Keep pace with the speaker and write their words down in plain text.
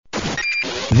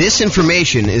This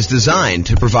information is designed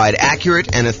to provide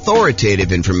accurate and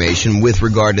authoritative information with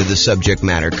regard to the subject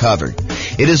matter covered.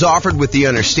 It is offered with the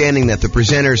understanding that the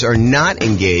presenters are not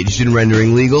engaged in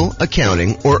rendering legal,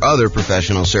 accounting, or other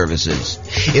professional services.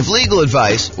 If legal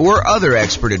advice or other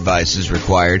expert advice is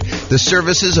required, the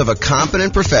services of a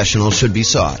competent professional should be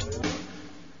sought.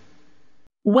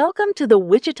 Welcome to the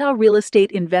Wichita Real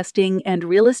Estate Investing and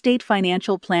Real Estate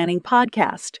Financial Planning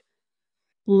Podcast.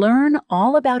 Learn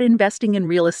all about investing in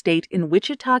real estate in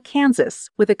Wichita, Kansas,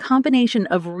 with a combination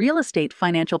of real estate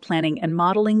financial planning and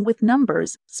modeling with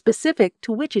numbers specific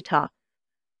to Wichita,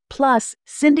 plus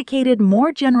syndicated,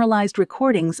 more generalized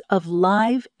recordings of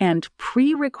live and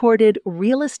pre-recorded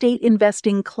real estate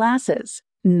investing classes,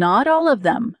 not all of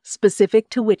them specific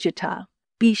to Wichita.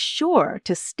 Be sure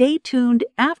to stay tuned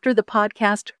after the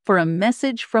podcast for a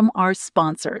message from our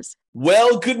sponsors.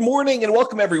 Well, good morning and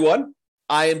welcome, everyone.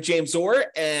 I am James Orr,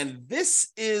 and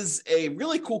this is a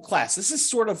really cool class. This is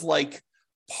sort of like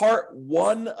part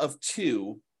 1 of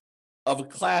 2 of a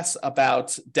class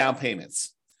about down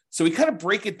payments. So we kind of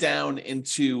break it down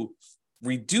into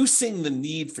reducing the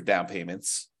need for down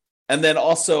payments and then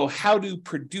also how to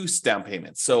produce down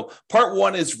payments. So part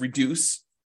 1 is reduce,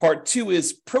 part 2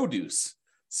 is produce.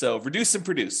 So reduce and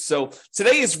produce. So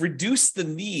today is reduce the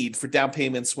need for down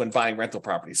payments when buying rental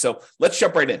property. So let's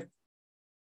jump right in.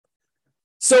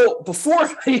 So before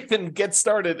I even get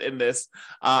started in this,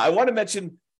 I want to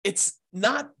mention it's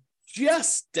not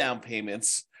just down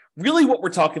payments. Really what we're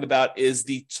talking about is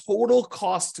the total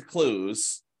cost to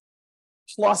close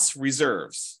plus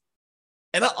reserves.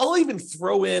 And I'll even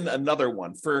throw in another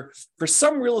one. For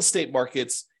some real estate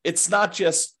markets, it's not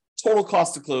just total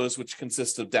cost to close, which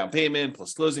consists of down payment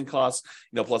plus closing costs,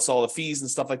 plus all the fees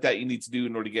and stuff like that you need to do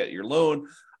in order to get your loan,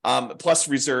 plus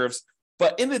reserves.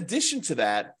 But in addition to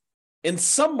that, in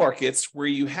some markets where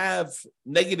you have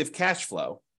negative cash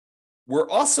flow, we're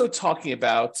also talking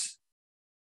about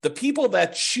the people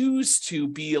that choose to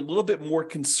be a little bit more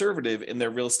conservative in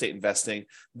their real estate investing.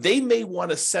 They may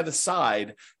want to set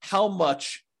aside how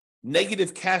much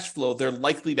negative cash flow they're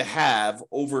likely to have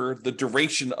over the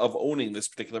duration of owning this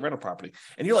particular rental property.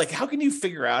 And you're like, how can you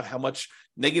figure out how much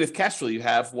negative cash flow you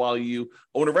have while you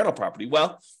own a rental property?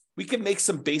 Well, we can make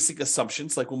some basic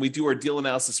assumptions. Like when we do our deal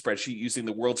analysis spreadsheet using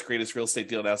the world's greatest real estate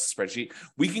deal analysis spreadsheet,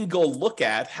 we can go look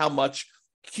at how much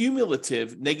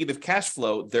cumulative negative cash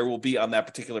flow there will be on that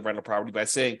particular rental property by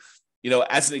saying,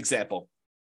 as an example,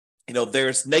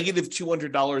 there's negative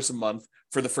 $200 a month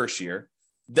for the first year.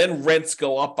 Then rents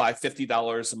go up by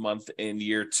 $50 a month in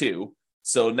year 2.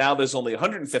 So now there's only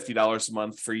 $150 a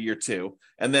month for year 2.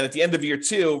 And then at the end of year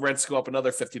 2, rents go up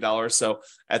another $50. So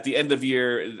at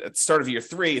the start of year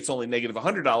 3, it's only negative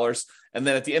 $100. And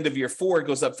then at the end of year 4, it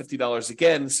goes up $50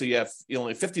 again. So you have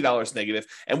only $50 negative.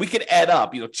 And we could add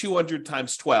up, 200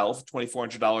 times 12,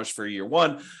 $2,400 for year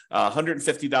 1,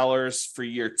 $150 for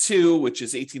year 2, which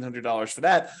is $1,800 for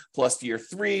that. Plus year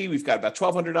 3, we've got about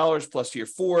 $1,200. Plus year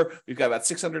 4, we've got about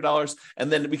 $600.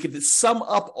 And then we could sum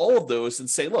up all of those and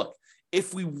say, look,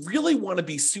 if we really want to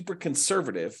be super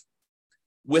conservative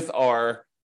with our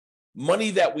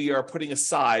money that we are putting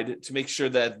aside to make sure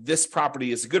that this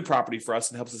property is a good property for us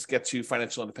and helps us get to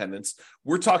financial independence,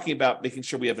 we're talking about making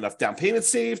sure we have enough down payment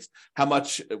saved, how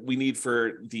much we need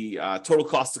for the total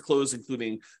cost to close,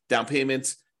 including down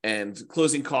payments and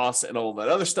closing costs and all that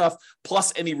other stuff,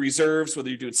 plus any reserves, whether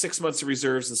you're doing 6 months of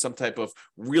reserves in some type of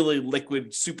really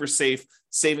liquid, super safe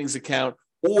savings account,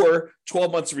 or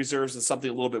 12 months of reserves in something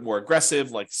a little bit more aggressive,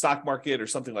 like stock market or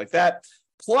something like that.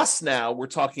 Plus now we're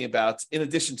talking about, in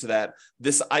addition to that,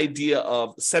 this idea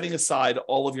of setting aside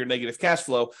all of your negative cash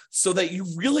flow so that you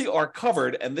really are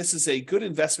covered. And this is a good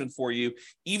investment for you,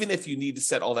 even if you need to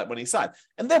set all that money aside.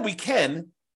 And then we can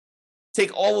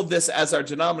take all of this as our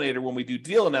denominator when we do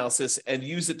deal analysis and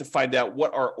use it to find out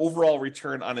what our overall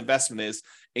return on investment is,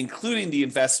 including the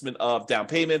investment of down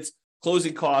payments,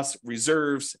 closing costs,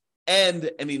 reserves, and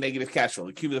any negative cash flow,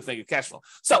 the cumulative negative cash flow.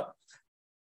 So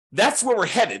that's where we're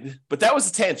headed, but that was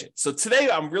a tangent. So today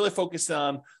I'm really focused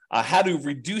on how to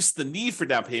reduce the need for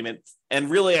down payment. And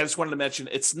really, I just wanted to mention,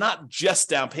 it's not just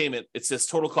down payment. It's this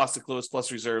total cost to close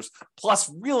plus reserves. Plus,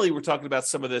 really, we're talking about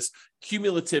some of this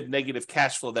cumulative negative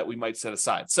cash flow that we might set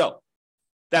aside. So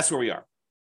that's where we are.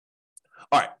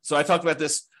 All right. So I talked about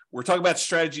this. We're talking about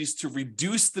strategies to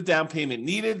reduce the down payment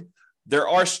needed. There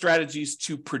are strategies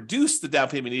to produce the down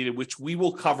payment needed, which we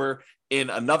will cover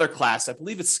in another class. I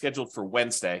believe it's scheduled for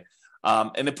Wednesday.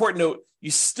 An important note,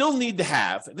 you still need to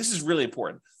have, and this is really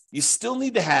important, you still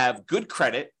need to have good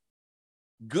credit,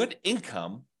 good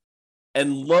income,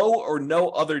 and low or no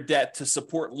other debt to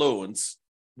support loans,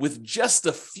 with just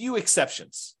a few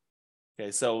exceptions. Okay,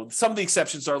 so some of the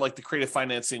exceptions are like the creative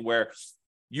financing where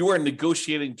you are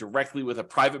negotiating directly with a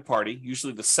private party,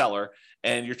 usually the seller,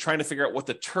 and you're trying to figure out what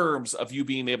the terms of you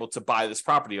being able to buy this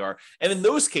property are. And in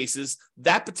those cases,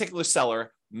 that particular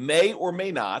seller may or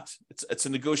may not, it's a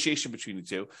negotiation between the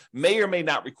two, may or may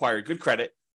not require good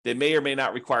credit. They may or may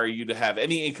not require you to have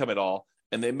any income at all.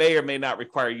 And they may or may not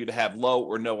require you to have low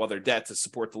or no other debt to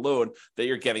support the loan that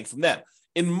you're getting from them.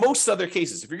 In most other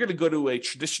cases, if you're going to go to a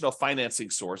traditional financing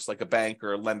source like a bank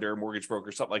or a lender, mortgage broker,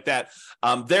 something like that,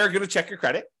 they're going to check your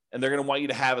credit and they're going to want you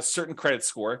to have a certain credit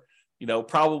score,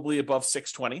 probably above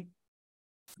 620.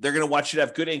 They're going to want you to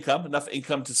have good income, enough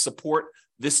income to support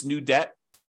this new debt,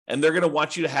 and they're going to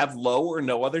want you to have low or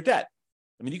no other debt.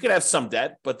 I mean, you could have some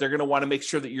debt, but they're going to want to make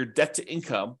sure that your debt to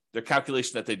income, their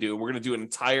calculation that they do, and we're going to do an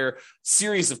entire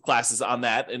series of classes on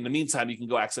that. In the meantime, you can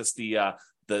go access the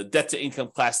debt to income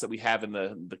class that we have in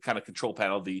the kind of control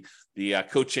panel, the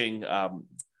coaching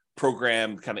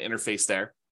program kind of interface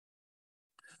there.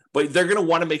 But they're going to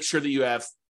want to make sure that you have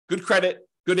good credit,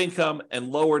 good income, and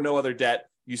low or no other debt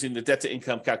using the debt to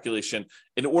income calculation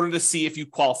in order to see if you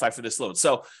qualify for this loan.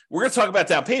 So we're going to talk about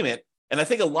down payment. And I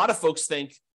think a lot of folks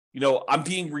think, I'm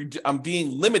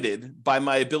being limited by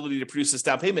my ability to produce this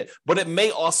down payment, but it may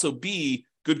also be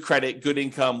good credit, good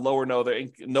income, low or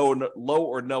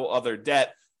no other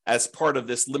debt as part of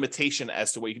this limitation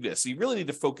as to what you can do. So you really need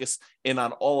to focus in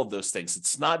on all of those things.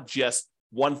 It's not just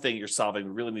one thing you're solving.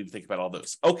 We really need to think about all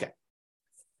those. Okay.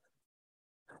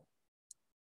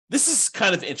 This is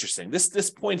kind of interesting. This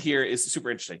point here is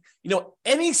super interesting.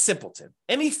 Any simpleton,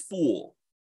 any fool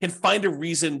can find a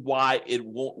reason why it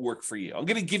won't work for you. I'm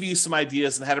going to give you some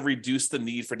ideas on how to reduce the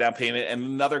need for down payment. And in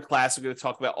another class, we're going to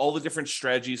talk about all the different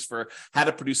strategies for how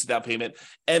to produce a down payment.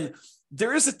 And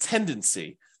there is a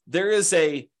tendency, there is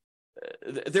an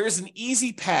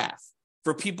easy path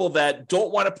for people that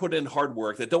don't want to put in hard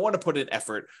work, that don't want to put in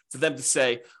effort, for them to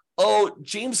say, oh,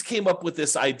 James came up with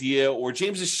this idea, or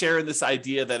James is sharing this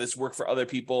idea that has worked for other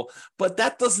people, but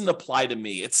that doesn't apply to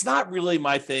me. It's not really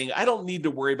my thing. I don't need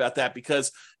to worry about that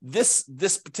because this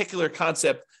particular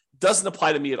concept doesn't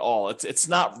apply to me at all. It's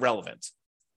not relevant.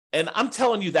 And I'm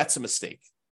telling you, that's a mistake.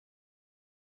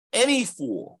 Any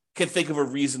fool can think of a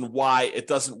reason why it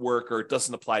doesn't work or it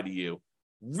doesn't apply to you.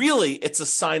 Really, it's a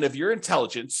sign of your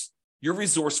intelligence, your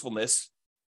resourcefulness,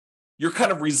 your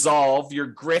kind of resolve, your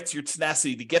grit, your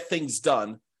tenacity to get things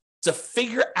done, to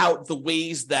figure out the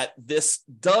ways that this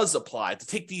does apply, to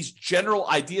take these general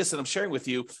ideas that I'm sharing with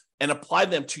you and apply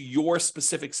them to your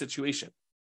specific situation.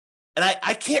 And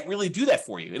I can't really do that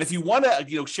for you. And if you want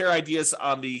to, share ideas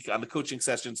on the coaching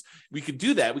sessions, we could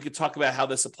do that. We could talk about how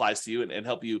this applies to you and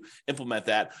help you implement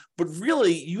that. But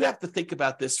really, you have to think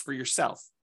about this for yourself.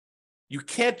 You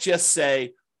can't just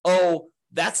say, oh,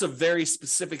 that's a very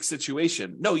specific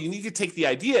situation. No, you need to take the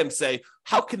idea and say,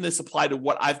 how can this apply to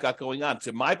what I've got going on,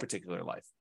 to my particular life?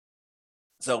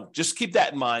 So just keep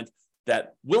that in mind,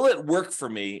 that will it work for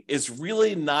me is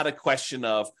really not a question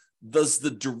of, does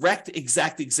the direct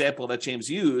exact example that James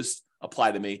used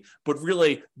apply to me, but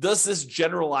really, does this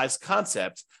generalized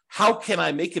concept, how can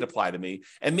I make it apply to me?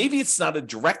 And maybe it's not a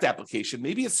direct application.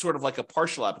 Maybe it's sort of like a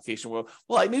partial application where,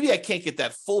 maybe I can't get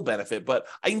that full benefit, but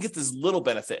I can get this little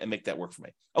benefit and make that work for me.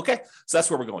 Okay, so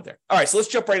that's where we're going there. All right, so let's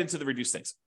jump right into the reduce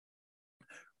things.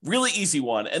 Really easy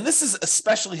one. And this is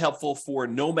especially helpful for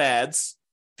nomads,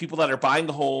 people that are buying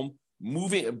a home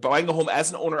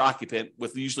as an owner occupant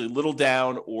with usually little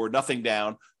down or nothing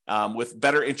down, with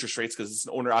better interest rates because it's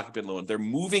an owner occupant loan. They're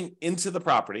moving into the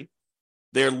property.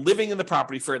 They're living in the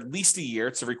property for at least a year.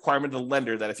 It's a requirement of the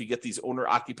lender that if you get these owner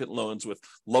occupant loans with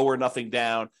lower nothing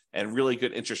down and really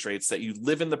good interest rates, that you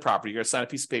live in the property. You're going to sign a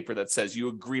piece of paper that says you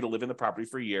agree to live in the property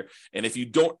for a year. And if you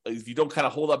don't kind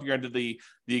of hold up your end of the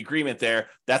agreement there,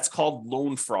 that's called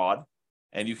loan fraud,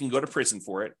 and you can go to prison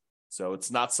for it. So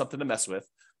it's not something to mess with.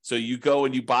 So you go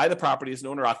and you buy the property as an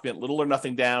owner occupant, little or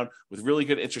nothing down with really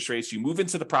good interest rates. You move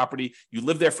into the property, you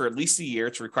live there for at least a year.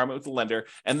 It's a requirement with the lender.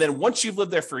 And then once you've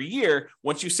lived there for a year,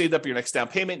 once you've saved up your next down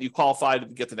payment, you qualify to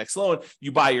get the next loan,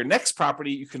 you buy your next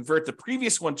property, you convert the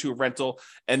previous one to a rental,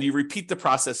 and you repeat the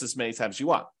process as many times as you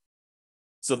want.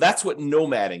 So that's what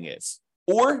nomading is,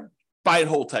 or buy and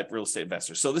hold type real estate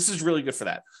investor. So this is really good for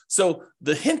that. So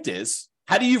the hint is,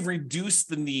 how do you reduce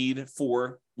the need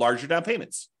for larger down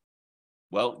payments?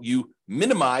 Well, you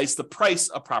minimize the price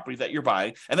of property that you're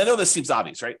buying. And I know this seems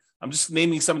obvious, right? I'm just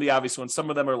naming some of the obvious ones. Some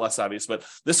of them are less obvious, but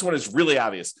this one is really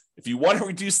obvious. If you want to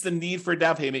reduce the need for a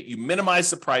down payment, you minimize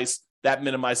the price, that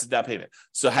minimizes the down payment.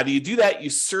 So how do you do that? You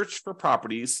search for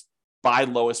properties by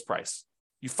lowest price.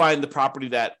 You find the property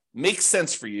that makes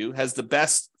sense for you, has the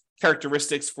best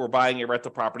characteristics for buying a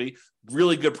rental property: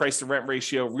 really good price to rent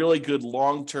ratio, really good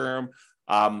long-term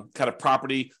kind of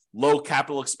property, low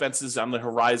capital expenses on the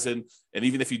horizon. And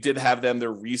even if you did have them,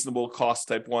 they're reasonable cost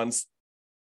type ones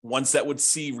that would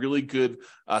see really good,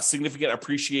 significant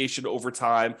appreciation over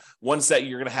time, ones that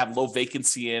you're going to have low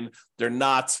vacancy in. They're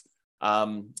not,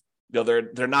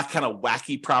 they're not kind of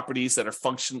wacky properties that are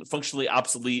functionally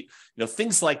obsolete,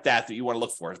 things like that you want to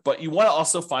look for. But you want to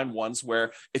also find ones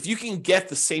where if you can get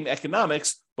the same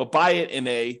economics, but buy it in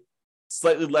a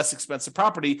slightly less expensive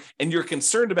property, and you're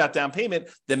concerned about down payment,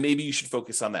 then maybe you should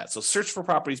focus on that. So search for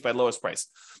properties by lowest price.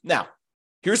 Now,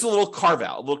 here's a little carve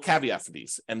out, a little caveat for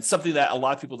these, and something that a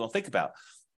lot of people don't think about.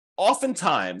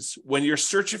 Oftentimes, when you're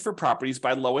searching for properties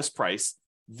by lowest price,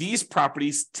 these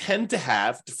properties tend to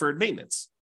have deferred maintenance.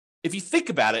 If you think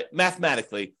about it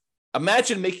mathematically,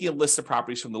 imagine making a list of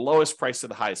properties from the lowest price to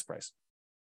the highest price.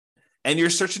 And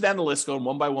you're searching down the list, going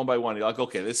one by one by one. You're like,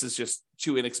 okay, this is just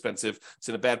too inexpensive. It's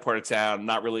in a bad part of town. I'm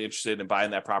not really interested in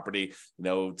buying that property.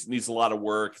 It needs a lot of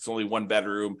work. It's only one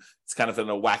bedroom. It's kind of in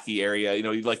a wacky area.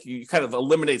 You kind of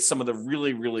eliminate some of the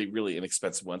really, really, really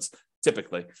inexpensive ones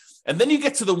typically. And then you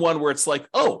get to the one where it's like,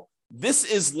 oh, this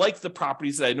is like the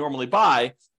properties that I normally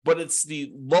buy, but it's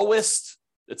the lowest.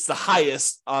 It's the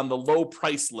highest on the low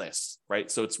price list, right?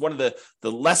 So it's one of the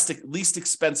least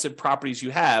expensive properties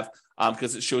you have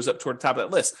because it shows up toward the top of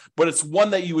that list, but it's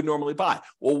one that you would normally buy.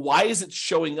 Well, why is it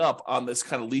showing up on this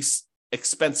kind of least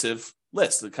expensive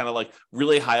list, kind of like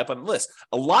really high up on the list?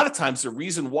 A lot of times the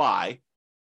reason why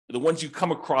the ones you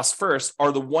come across first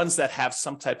are the ones that have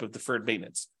some type of deferred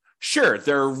maintenance. Sure,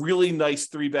 they're a really nice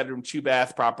 3-bedroom,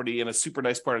 2-bath property in a super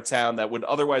nice part of town that would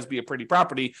otherwise be a pretty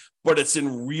property, but it's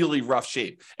in really rough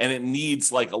shape and it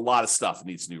needs like a lot of stuff. It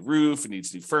needs new roof, it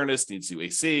needs new furnace, it needs new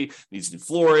AC, it needs new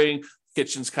flooring,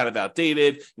 kitchen's kind of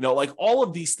outdated, like all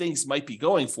of these things might be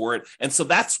going for it. And so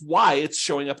that's why it's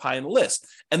showing up high on the list.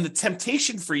 And the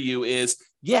temptation for you is,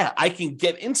 yeah, I can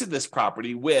get into this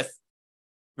property with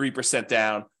 3%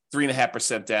 down,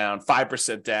 3.5% down,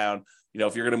 5% down.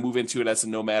 If you're going to move into it as a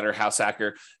nomad or house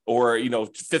hacker, or,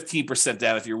 15%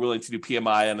 down if you're willing to do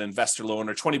PMI on an investor loan,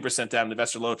 or 20% down an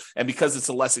investor loan. And because it's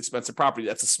a less expensive property,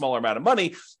 that's a smaller amount of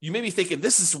money. You may be thinking,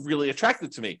 this is really attractive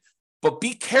to me. But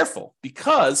be careful,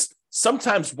 because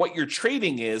sometimes what you're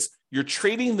trading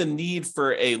the need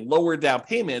for a lower down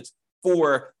payment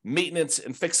for maintenance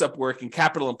and fix-up work and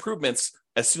capital improvements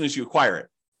as soon as you acquire it.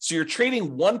 So you're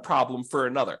trading one problem for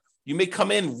another. You may come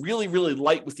in really, really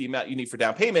light with the amount you need for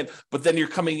down payment, but then you're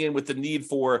coming in with the need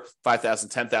for $5,000,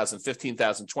 $10,000,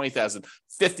 $15,000, $20,000,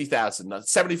 $50,000,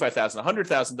 $75,000,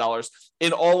 $100,000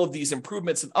 in all of these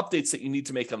improvements and updates that you need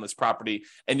to make on this property,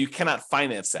 and you cannot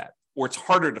finance that, or it's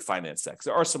harder to finance that, because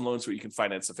there are some loans where you can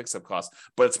finance the fix-up cost,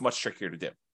 but it's much trickier to do.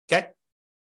 Okay?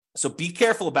 So be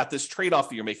careful about this trade-off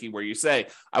that you're making where you say,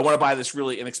 I want to buy this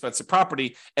really inexpensive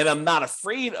property, and I'm not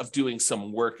afraid of doing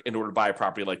some work in order to buy a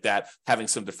property like that, having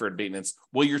some deferred maintenance.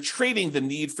 Well, you're trading the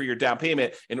need for your down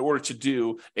payment in order to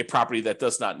do a property that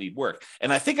does not need work.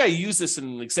 And I think I used this in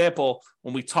an example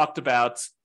when we talked about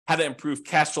how to improve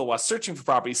cash flow while searching for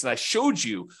properties. And I showed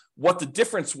you what the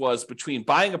difference was between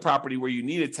buying a property where you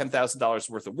needed $10,000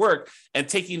 worth of work and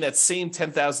taking that same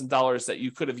 $10,000 that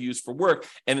you could have used for work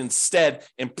and instead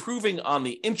improving on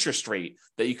the interest rate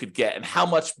that you could get, and how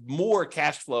much more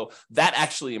cash flow that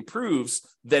actually improves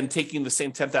than taking the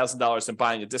same $10,000 and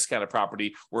buying a discounted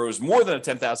property where it was more than a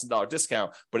 $10,000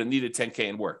 discount, but it needed $10K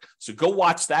in work. So go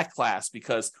watch that class,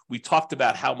 because we talked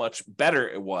about how much better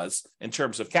it was in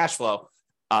terms of cash flow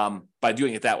by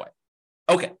doing it that way.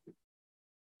 Okay.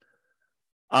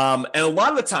 And a lot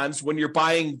of the times when you're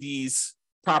buying these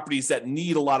properties that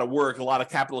need a lot of work, a lot of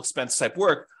capital expense type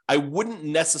work, I wouldn't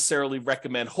necessarily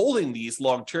recommend holding these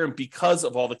long-term because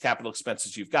of all the capital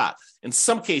expenses you've got. In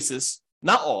some cases,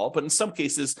 not all, but in some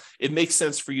cases, it makes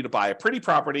sense for you to buy a pretty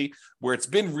property where it's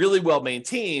been really well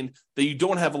maintained, that you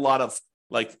don't have a lot of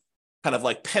kind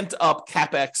of pent up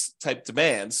CapEx type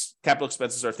demands. Capital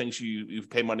expenses are things you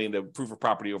pay money into improve a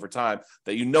property over time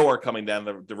that are coming down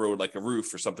the road, like a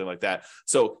roof or something like that.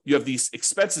 So you have these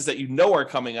expenses that are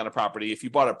coming on a property. If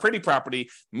you bought a pretty property,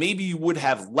 maybe you would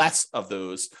have less of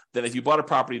those than if you bought a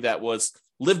property that was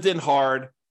lived in hard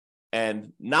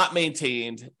and not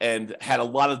maintained and had a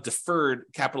lot of deferred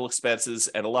capital expenses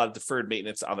and a lot of deferred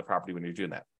maintenance on the property when you're doing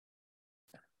that.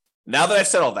 Now that I've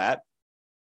said all that,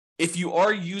 if you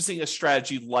are using a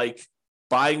strategy like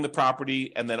buying the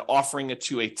property and then offering it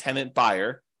to a tenant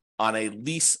buyer on a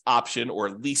lease option or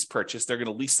a lease purchase. They're going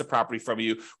to lease the property from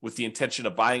you with the intention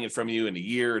of buying it from you in a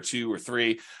year or 2 or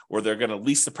 3, or they're going to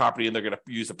lease the property and they're going to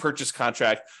use a purchase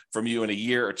contract from you in a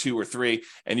year or 2 or 3,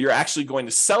 and you're actually going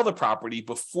to sell the property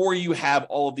before you have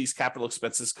all of these capital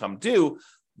expenses come due,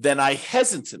 then I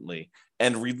hesitantly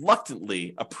and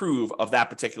reluctantly approve of that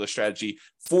particular strategy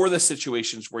for the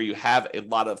situations where you have a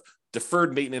lot of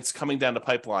deferred maintenance coming down the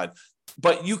pipeline.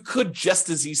 But you could just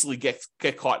as easily get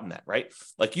caught in that, right?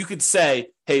 Like you could say,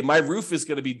 hey, my roof is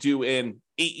going to be due in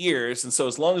 8 years. And so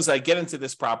as long as I get into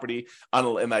this property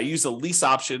and I use a lease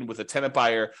option with a tenant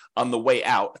buyer on the way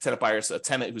out, a tenant buyer is a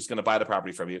tenant who's going to buy the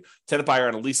property from you. Tenant buyer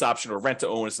on a lease option or rent to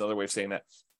own is another way of saying that.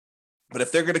 But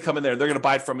if they're going to come in there, they're going to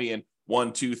buy it from me in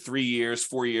 1, 2, 3 years,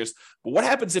 4 years. But what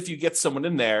happens if you get someone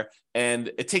in there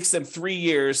and it takes them 3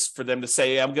 years for them to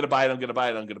say, I'm going to buy it, I'm going to buy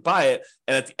it, I'm going to buy it.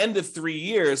 And at the end of 3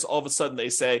 years, all of a sudden they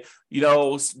say,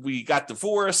 we got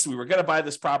divorced. We were going to buy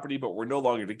this property, but we're no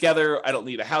longer together. I don't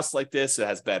need a house like this. It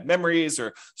has bad memories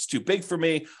or it's too big for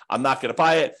me. I'm not going to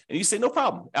buy it. And you say, no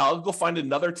problem. I'll go find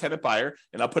another tenant buyer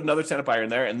and I'll put another tenant buyer in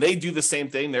there. And they do the same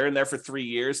thing. They're in there for 3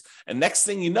 years. And next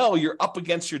thing you know, you're up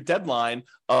against your deadline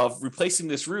of replacing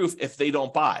this roof if they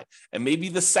don't buy. And maybe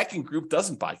the second group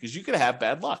doesn't buy because you could have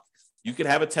bad luck. You could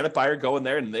have a tenant buyer go in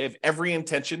there and they have every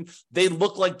intention. They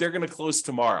look like they're going to close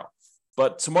tomorrow,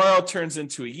 but tomorrow turns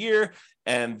into a year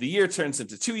and the year turns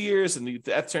into 2 years and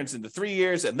that turns into 3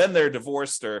 years. And then they're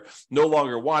divorced or no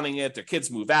longer wanting it. Their kids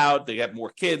move out. They have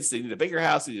more kids. They need a bigger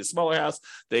house. They need a smaller house.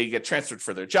 They get transferred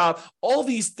for their job. All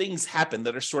these things happen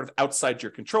that are sort of outside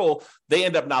your control. They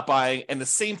end up not buying. And the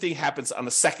same thing happens on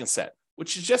the second set,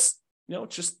 which is just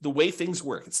the way things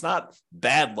work. It's not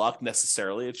bad luck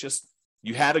necessarily. It's just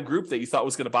you had a group that you thought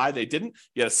was going to buy, they didn't.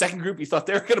 You had a second group you thought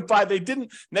they were going to buy, they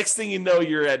didn't. Next thing you know,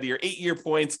 you're at your 8-year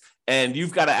point and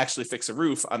you've got to actually fix a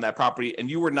roof on that property.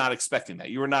 And you were not expecting that.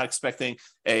 You were not expecting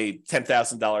a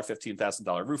 $10,000,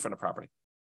 $15,000 roof on a property.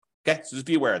 Okay, so just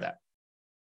be aware of that.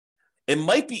 It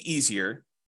might be easier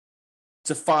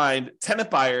to find tenant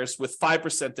buyers with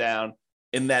 5% down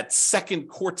in that second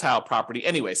quartile property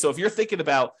anyway. So if you're thinking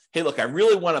about, hey, look, I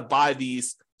really want to buy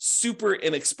these super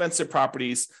inexpensive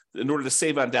properties in order to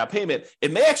save on down payment,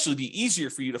 it may actually be easier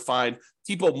for you to find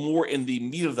people more in the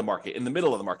meat of the market, in the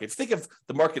middle of the market. If you think of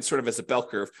the market sort of as a bell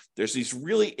curve, there's these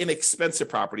really inexpensive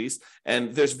properties,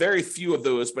 and there's very few of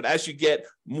those. But as you get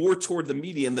more toward the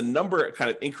median, the number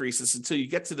kind of increases until you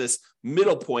get to this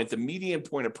middle point, the median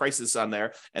point of prices on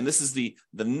there. And this is the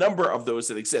number of those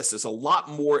that exist. There's a lot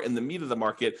more in the meat of the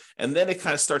market. And then it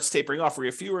kind of starts tapering off where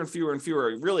you have fewer and fewer and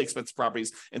fewer really expensive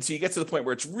properties. And so you get to the point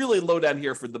where it's really low down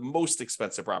here for the most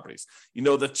expensive properties. The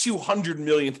 $200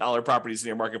 million properties in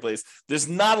your marketplace, there's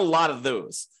not a lot of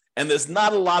those. And there's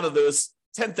not a lot of those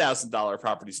 $10,000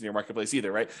 properties in your marketplace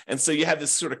either, right? And so you have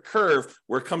this sort of curve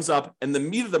where it comes up and the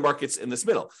meat of the market's in this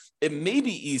middle. It may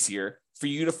be easier for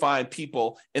you to find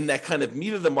people in that kind of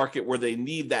meat of the market where they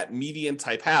need that median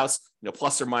type house,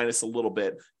 plus or minus a little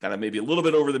bit, kind of maybe a little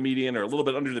bit over the median or a little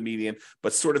bit under the median,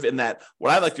 but sort of in that,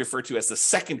 what I like to refer to as the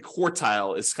second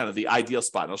quartile is kind of the ideal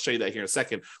spot. And I'll show you that here in a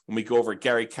second when we go over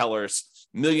Gary Keller's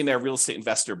Millionaire Real Estate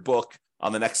Investor book.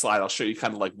 On the next slide, I'll show you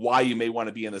kind of like why you may want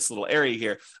to be in this little area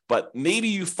here, but maybe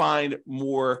you find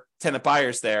more tenant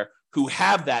buyers there who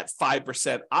have that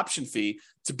 5% option fee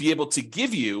to be able to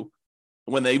give you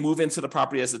when they move into the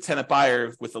property as a tenant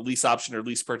buyer with a lease option or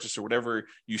lease purchase or whatever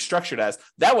you structured as.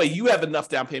 That way you have enough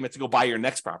down payment to go buy your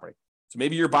next property. So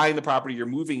maybe you're buying the property, you're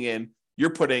moving in,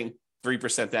 you're putting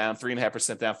 3% down,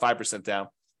 3.5% down, 5% down.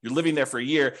 You're living there for a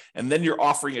year, and then you're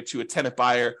offering it to a tenant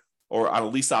buyer or on a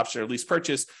lease option or lease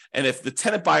purchase. And if the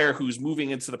tenant buyer who's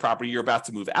moving into the property you're about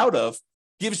to move out of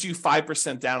gives you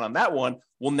 5% down on that one,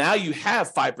 well, now you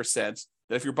have 5%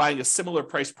 that if you're buying a similar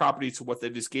price property to what they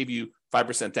just gave you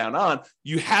 5% down on,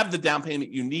 you have the down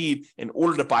payment you need in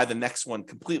order to buy the next one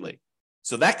completely.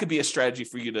 So that could be a strategy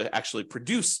for you to actually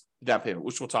produce the down payment,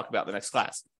 which we'll talk about in the next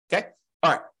class. Okay.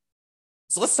 All right.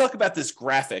 So let's talk about this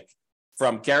graphic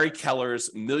from Gary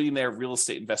Keller's Millionaire Real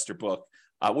Estate Investor book.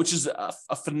 Which is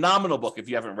a phenomenal book if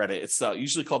you haven't read it. It's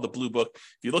usually called the Blue Book.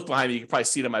 If you look behind me, you can probably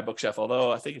see it on my bookshelf,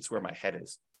 although I think it's where my head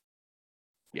is.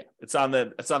 Yeah, it's on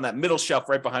that middle shelf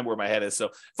right behind where my head is. So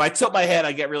if I tilt my head,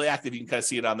 I get really active. You can kind of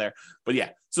see it on there. But yeah,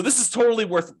 so this is totally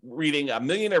worth reading. A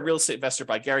Millionaire Real Estate Investor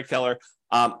by Gary Keller.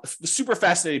 Super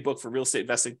fascinating book for real estate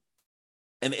investing.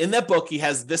 And in that book, he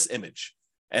has this image.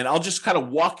 And I'll just kind of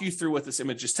walk you through what this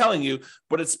image is telling you.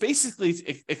 But it's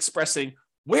basically expressing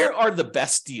where are the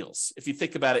best deals? If you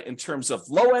think about it in terms of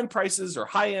low-end prices or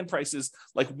high-end prices,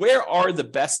 like where are the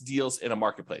best deals in a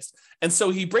marketplace? And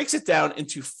so he breaks it down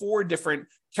into 4 different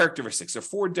characteristics or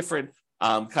 4 different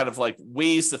kind of like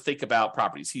ways to think about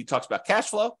properties. He talks about cash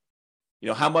flow,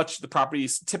 how much the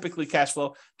properties typically cash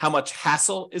flow, how much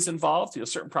hassle is involved.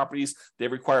 Certain properties, they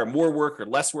require more work,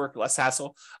 less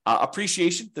hassle.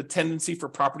 Appreciation, the tendency for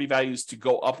property values to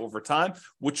go up over time.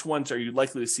 Which ones are you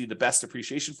likely to see the best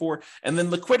appreciation for? And then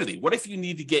liquidity. What if you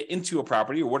need to get into a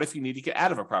property, or what if you need to get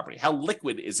out of a property? How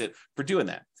liquid is it for doing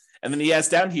that? And then he has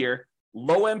down here,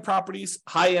 low-end properties,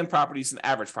 high-end properties, and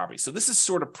average properties. So this is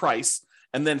sort of price.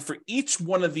 And then for each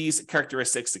one of these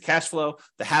characteristics, the cash flow,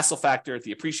 the hassle factor,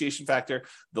 the appreciation factor,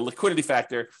 the liquidity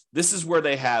factor, this is where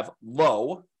they have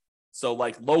low. So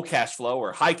like low cash flow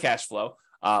or high cash flow,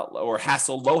 or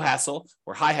hassle, low hassle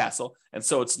or high hassle. And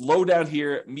so it's low down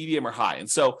here, medium or high. And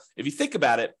so if you think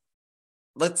about it,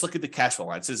 let's look at the cash flow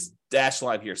line. It says dash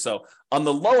line here. So on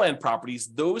the low end properties,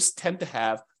 those tend to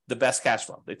have the best cash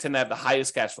flow. They tend to have the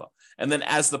highest cash flow. And then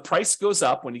as the price goes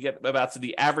up, when you get about to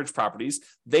the average properties,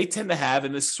 they tend to have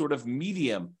in this sort of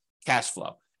medium cash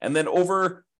flow. And then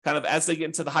over kind of as they get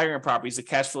into the higher end properties, the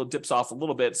cash flow dips off a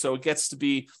little bit. So it gets to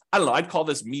be, I'd call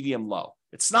this medium low.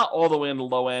 It's not all the way in the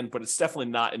low end, but it's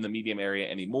definitely not in the medium area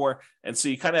anymore. And so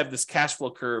you kind of have this cash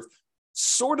flow curve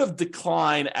sort of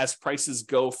decline as prices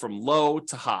go from low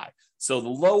to high. So the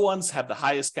low ones have the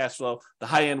highest cash flow. The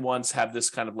high end ones have this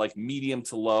kind of like medium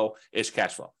to low-ish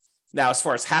cash flow. Now, as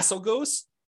far as hassle goes,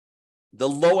 the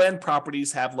low end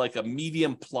properties have like a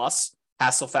medium plus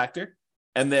hassle factor.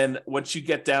 And then once you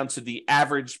get down to the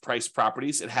average price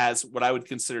properties, it has what I would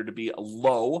consider to be a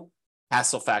low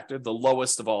hassle factor, the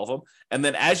lowest of all of them. And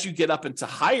then as you get up into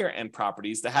higher end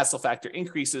properties, the hassle factor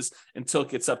increases until it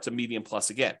gets up to medium plus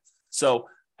again. So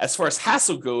as far as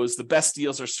hassle goes, the best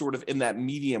deals are sort of in that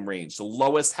medium range, the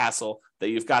lowest hassle that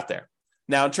you've got there.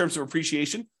 Now, in terms of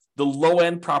appreciation, the low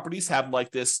end properties have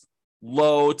like this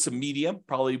low to medium,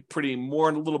 probably a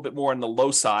little bit more on the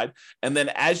low side. And then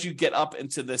as you get up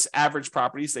into this average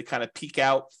properties, they kind of peak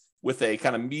out with a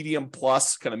kind of medium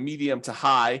plus, kind of medium to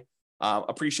high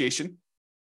appreciation.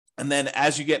 And then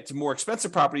as you get to more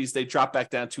expensive properties, they drop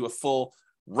back down to a full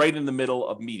right in the middle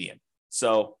of median.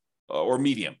 So, or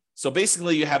medium. So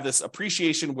basically you have this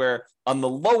appreciation where on the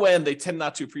low end, they tend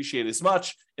not to appreciate as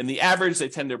much. In the average, they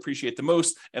tend to appreciate the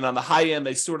most. And on the high end,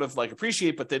 they sort of like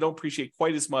appreciate, but they don't appreciate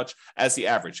quite as much as the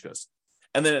average goes.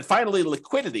 And then finally,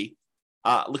 liquidity.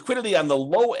 Liquidity on the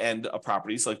low end of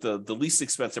properties, like the least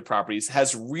expensive properties,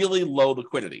 has really low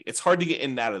liquidity. It's hard to get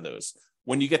in and out of those.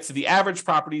 When you get to the average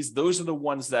properties, those are the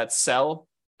ones that sell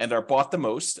and are bought the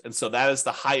most. And so that is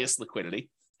the highest liquidity.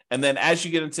 And then as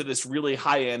you get into this really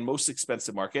high end, most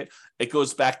expensive market, it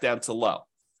goes back down to low.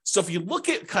 So if you look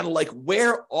at kind of like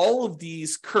where all of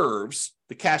these curves,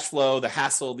 the cash flow, the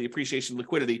hassle, the appreciation,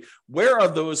 liquidity, where are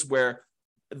those where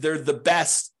they're the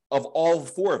best of all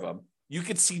four of them? You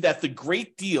can see that the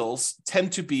great deals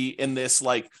tend to be in this,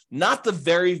 like not the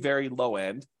very, very low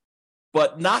end,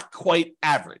 but not quite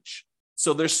average.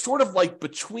 So there's sort of like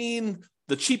between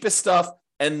the cheapest stuff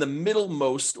and the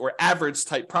middlemost or average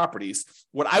type properties,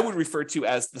 what I would refer to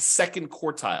as the second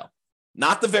quartile,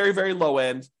 not the very, very low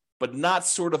end, but not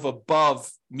sort of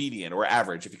above median or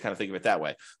average, if you kind of think of it that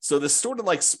way. So this sort of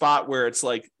like spot where it's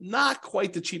like not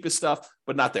quite the cheapest stuff,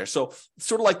 but not there. So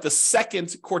sort of like the second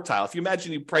quartile. If you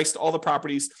imagine you priced all the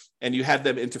properties and you had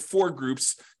them into four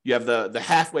groups, you have the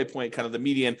halfway point, kind of the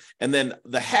median, and then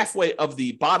the halfway of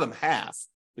the bottom half,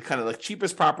 the kind of like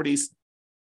cheapest properties.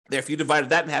 There, if you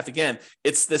divided that in half again,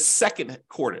 it's the second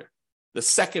quarter. The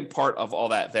second part of all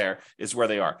that there is where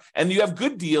they are. And you have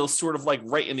good deals sort of like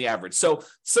right in the average. So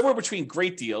somewhere between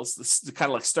great deals, this is kind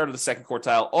of like start of the second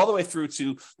quartile, all the way through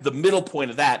to the middle point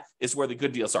of that is where the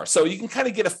good deals are. So you can kind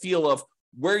of get a feel of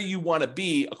where you want to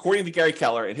be, according to Gary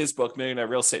Keller in his book, Millionaire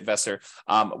Real Estate Investor,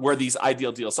 where these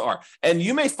ideal deals are. And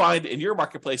you may find in your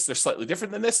marketplace, they're slightly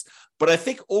different than this, but I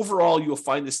think overall, you'll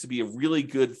find this to be a really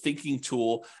good thinking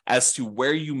tool as to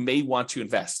where you may want to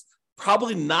invest.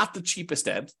 Probably not the cheapest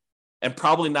end, and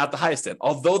probably not the highest end,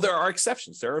 although there are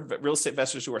exceptions. There are real estate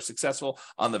investors who are successful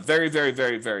on the very, very,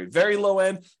 very, very, very low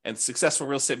end and successful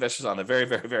real estate investors on the very,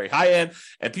 very, very high end,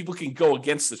 and people can go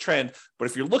against the trend. But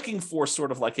if you're looking for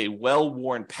sort of like a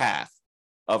well-worn path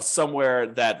of somewhere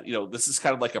that, this is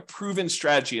kind of like a proven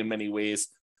strategy in many ways,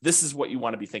 this is what you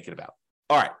want to be thinking about.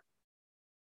 All right.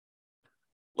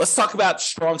 Let's talk about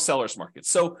strong sellers market.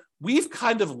 So we've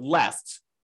kind of left,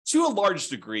 to a large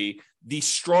degree, the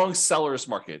strong sellers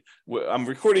market. I'm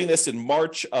recording this in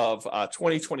March of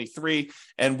 2023,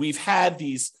 and we've had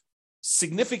these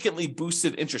significantly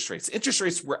boosted interest rates. Interest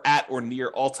rates were at or near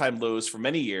all-time lows for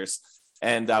many years,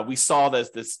 And we saw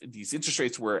that these interest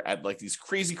rates were at like these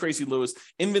crazy, crazy lows.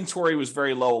 Inventory was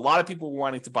very low. A lot of people were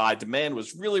wanting to buy. Demand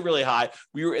was really, really high.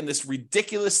 We were in this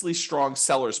ridiculously strong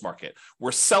sellers market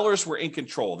where sellers were in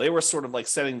control. They were sort of like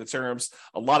setting the terms.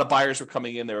 A lot of buyers were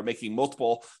coming in. They were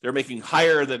making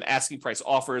higher than asking price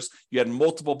offers. You had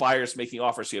multiple buyers making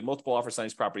offers. You had multiple offers on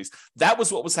these properties. That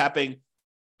was what was happening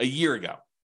a year ago.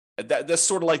 That's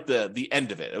sort of like the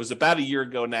end of it. It was about a year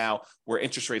ago now where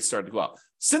interest rates started to go up.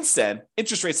 Since then,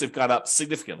 interest rates have gone up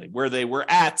significantly, where they were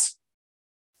at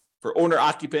for owner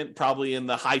occupant, probably in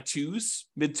the high twos,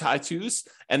 mid to high twos,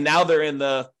 and now they're in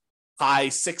the high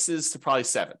sixes to probably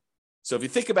 7. So if you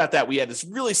think about that, we had this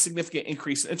really significant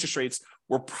increase in interest rates.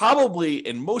 We're probably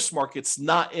in most markets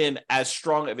not in as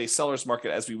strong of a seller's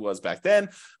market as we was back then,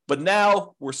 but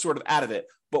now we're sort of out of it.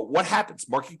 But what happens?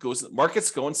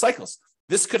 Markets go in cycles.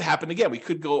 This could happen again. We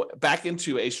could go back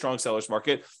into a strong seller's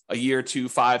market a year, 2,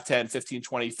 5, 10, 15,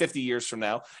 20, 50 years from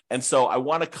now. And so I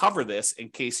want to cover this in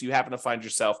case you happen to find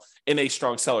yourself in a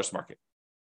strong seller's market.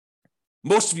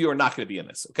 Most of you are not going to be in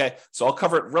this, okay? So I'll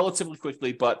cover it relatively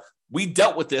quickly, but we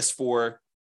dealt with this for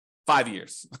 5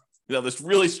 years. This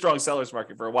really strong seller's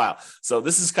market for a while. So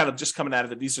this is kind of just coming out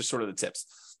of it. These are sort of the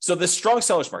tips. So this strong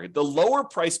seller's market, the lower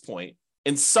price point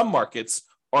in some markets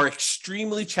are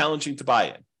extremely challenging to buy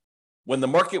in. When the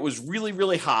market was really,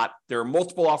 really hot, there were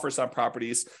multiple offers on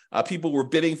properties. People were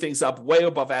bidding things up way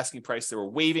above asking price. They were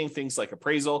waiving things like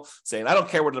appraisal, saying, I don't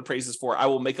care what it appraises for. I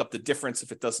will make up the difference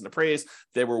if it doesn't appraise.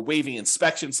 They were waiving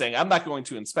inspection, saying, I'm not going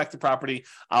to inspect the property.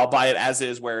 I'll buy it as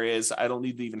is, where it is. I don't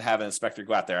need to even have an inspector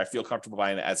go out there. I feel comfortable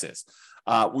buying it as is.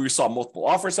 We saw multiple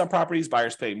offers on properties,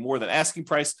 buyers paying more than asking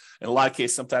price. In a lot of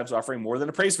cases, sometimes offering more than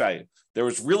appraised value. There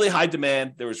was really high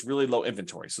demand. There was really low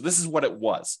inventory. So this is what it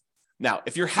was. Now,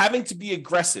 if you're having to be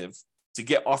aggressive to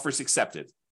get offers accepted,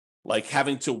 like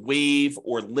having to waive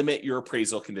or limit your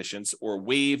appraisal conditions or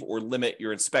waive or limit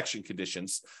your inspection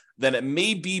conditions, then it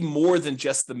may be more than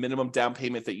just the minimum down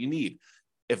payment that you need.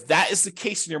 If that is the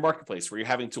case in your marketplace where you're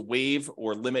having to waive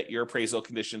or limit your appraisal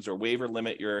conditions or waive or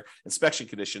limit your inspection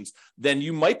conditions, then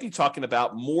you might be talking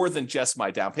about more than just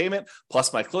my down payment,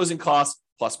 plus my closing costs,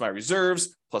 plus my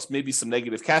reserves, plus maybe some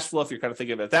negative cash flow if you're kind of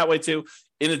thinking of it that way too.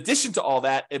 In addition to all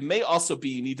that, it may also be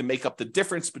you need to make up the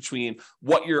difference between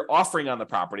what you're offering on the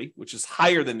property, which is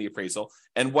higher than the appraisal,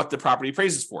 and what the property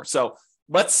appraises for. So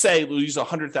let's say we'll use a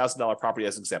 $100,000 property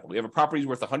as an example. We have a property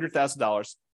worth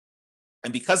 $100,000.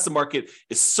 And because the market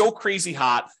is so crazy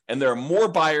hot and there are more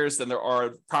buyers than there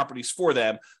are properties for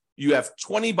them, you have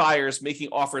 20 buyers making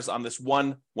offers on this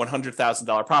one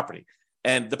 $100,000 property.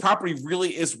 And the property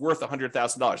really is worth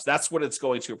 $100,000. That's what it's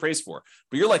going to appraise for.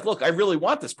 But you're like, look, I really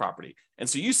want this property. And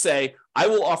so you say, I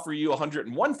will offer you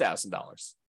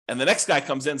 $101,000. And the next guy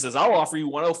comes in and says, I'll offer you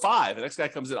 105. The next guy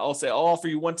comes in, I'll say, I'll offer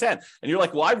you 110. And you're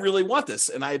like, well, I really want this.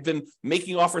 And I've been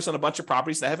making offers on a bunch of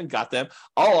properties and I haven't got them.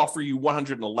 I'll offer you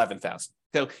 111,000.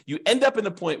 So you end up in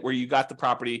the point where you got the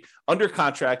property under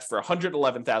contract for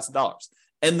 $111,000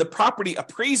 and the property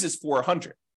appraises for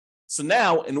 100. So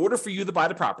now, in order for you to buy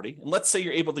the property, and let's say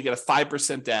you're able to get a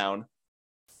 5% down,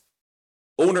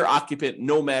 owner-occupant,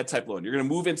 nomad type loan. You're going to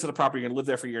move into the property, you're going to live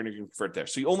there for a year, and you're going to convert there.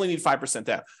 So you only need 5%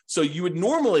 down. So you would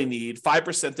normally need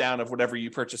 5% down of whatever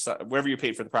you purchased, whatever you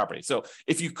paid for the property. So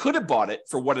if you could have bought it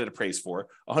for what it appraised for,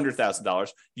 $100,000,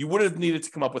 you would have needed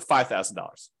to come up with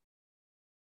 $5,000.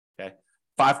 Okay,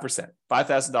 5%,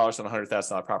 $5,000 on a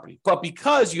 $100,000 property. But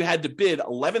because you had to bid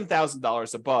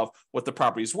 $11,000 above what the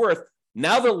property is worth,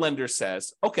 now the lender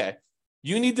says, okay,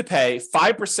 you need to pay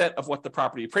 5% of what the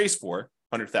property appraised for,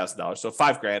 $100,000, so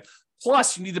 $5,000,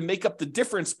 plus you need to make up the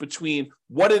difference between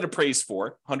what it appraised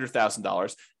for,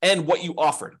 $100,000, and what you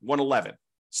offered, $111,000.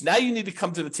 So now you need to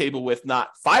come to the table with not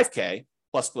 $5,000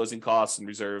 plus closing costs and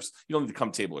reserves. You don't need to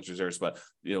come to the table with reserves, but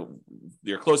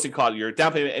your closing cost, your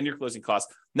down payment, and your closing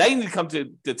costs. Now you need to come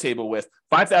to the table with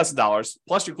 $5,000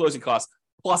 plus your closing costs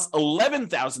plus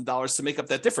 $11,000 to make up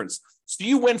that difference. So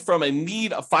you went from a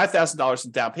need of $5,000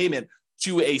 in down payment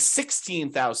to a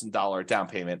 $16,000 down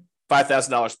payment,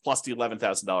 $5,000 plus the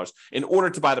 $11,000 in order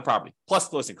to buy the property, plus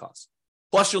closing costs.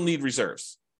 Plus you'll need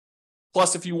reserves.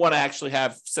 Plus if you want to actually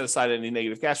have set aside any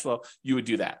negative cash flow, you would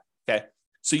do that, okay?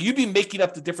 So you'd be making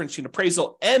up the difference between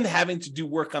appraisal and having to do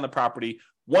work on the property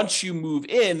once you move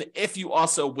in if you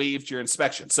also waived your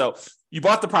inspection. So you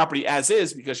bought the property as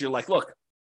is because you're like, look,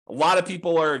 a lot of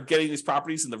people are getting these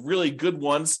properties, and the really good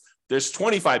ones, there's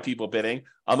 25 people bidding.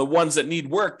 On the ones that need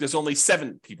work, there's only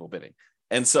 7 people bidding.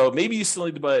 And so maybe you still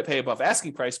need to pay above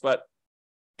asking price, but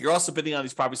you're also bidding on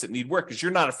these properties that need work because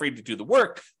you're not afraid to do the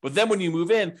work. But then when you move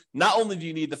in, not only do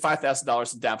you need the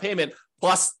 $5,000 in down payment,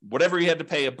 plus whatever you had to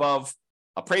pay above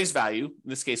appraised value. In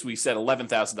this case, we said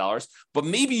 $11,000, but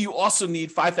maybe you also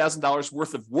need $5,000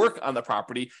 worth of work on the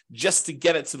property just to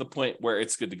get it to the point where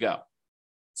it's good to go.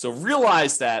 So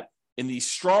realize that in these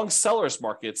strong sellers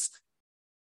markets,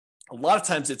 a lot of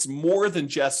times it's more than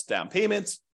just down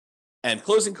payments and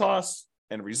closing costs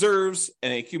and reserves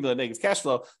and accumulated negative cash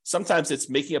flow. Sometimes it's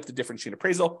making up the difference between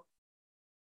appraisal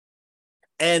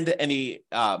and any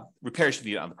repairs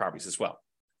you need on the properties as well.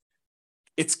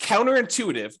 It's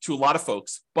counterintuitive to a lot of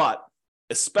folks, but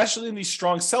especially in these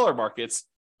strong seller markets,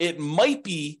 it might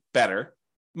be better,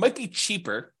 might be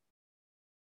cheaper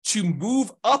to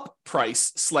move up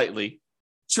price slightly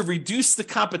to reduce the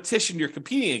competition you're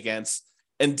competing against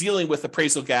and dealing with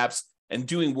appraisal gaps and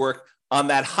doing work on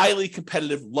that highly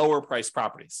competitive, lower price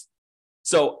properties.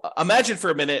 So imagine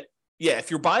for a minute,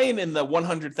 if you're buying in the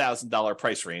 $100,000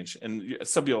 price range, and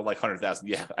some people are like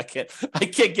 100,000, I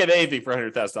can't get anything for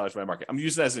 $100,000 in my market. I'm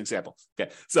using that as an example.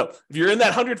 Okay, so if you're in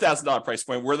that $100,000 price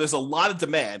point where there's a lot of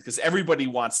demand because everybody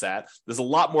wants that, there's a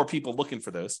lot more people looking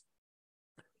for those.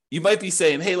 You might be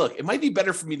saying, hey, look, it might be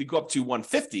better for me to go up to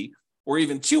 150 or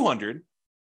even 200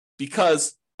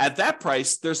 because at that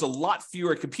price, there's a lot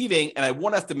fewer competing and I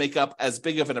won't have to make up as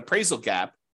big of an appraisal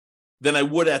gap than I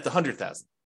would at the 100,000.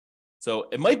 So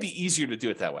it might be easier to do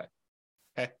it that way.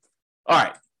 Okay. All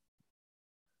right.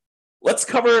 Let's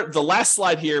cover the last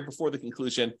slide here before the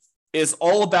conclusion is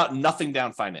all about nothing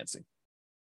down financing.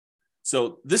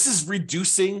 So this is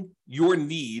reducing your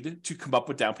need to come up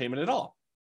with down payment at all.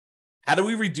 How do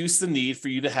we reduce the need for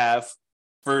you to have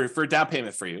for down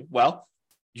payment for you? Well,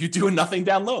 you do a nothing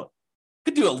down loan.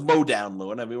 You could do a low down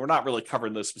loan. I mean, we're not really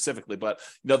covering those specifically, but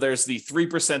there's the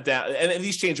 3% down, and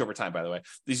these change over time, by the way.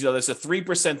 There's a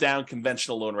 3% down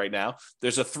conventional loan right now.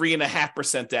 There's a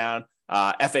 3.5% down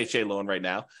FHA loan right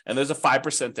now, and there's a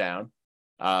 5% down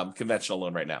conventional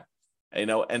loan right now.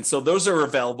 And so those are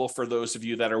available for those of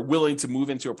you that are willing to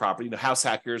move into a property, house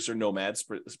hackers or nomads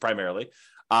primarily.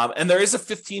 And there is a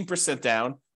 15%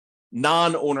 down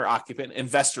non-owner occupant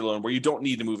investor loan where you don't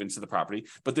need to move into the property,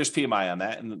 but there's PMI on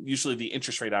that. And usually the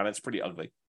interest rate on it's pretty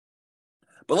ugly.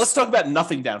 But let's talk about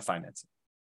nothing down financing.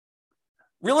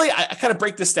 Really, I kind of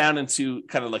break this down into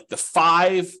kind of like the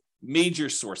 5 major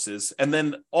sources and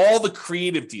then all the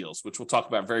creative deals, which we'll talk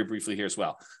about very briefly here as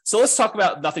well. So let's talk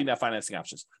about nothing down financing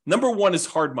options. Number 1 is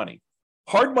hard money.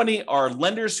 Hard money are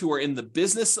lenders who are in the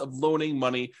business of loaning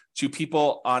money to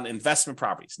people on investment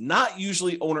properties, not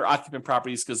usually owner-occupant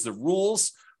properties because the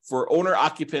rules for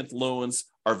owner-occupant loans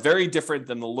are very different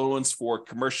than the loans for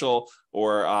commercial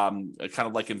or kind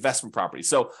of like investment properties.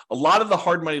 So a lot of the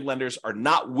hard money lenders are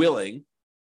not willing.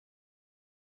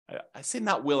 I say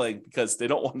not willing because they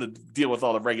don't want to deal with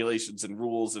all the regulations and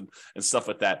rules and stuff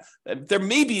like that. And there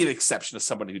may be an exception to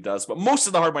somebody who does, but most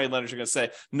of the hard money lenders are going to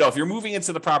say, no, if you're moving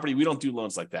into the property, we don't do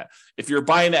loans like that. If you're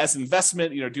buying it as an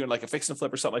investment, doing like a fix and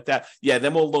flip or something like that,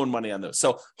 then we'll loan money on those.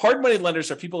 So hard money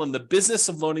lenders are people in the business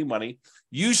of loaning money.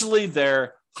 Usually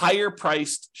they're higher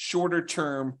priced, shorter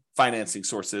term financing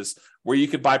sources where you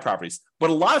could buy properties.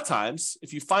 But a lot of times,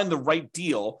 if you find the right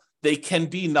deal, they can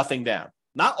be nothing down.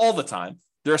 Not all the time.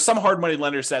 There are some hard money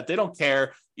lenders that they don't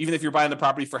care, even if you're buying the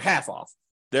property for half off.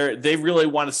 They really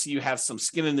want to see you have some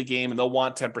skin in the game and they'll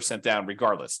want 10% down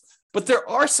regardless. But there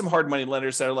are some hard money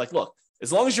lenders that are like, look,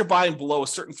 as long as you're buying below a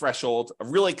certain threshold, a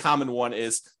really common one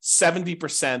is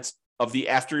 70% of the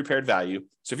after repaired value.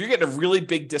 So if you're getting a really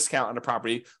big discount on a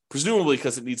property, presumably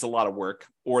because it needs a lot of work,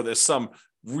 or there's some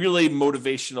really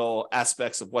motivational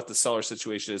aspects of what the seller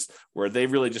situation is where they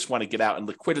really just want to get out and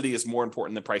liquidity is more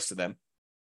important than price to them.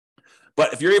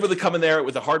 But if you're able to come in there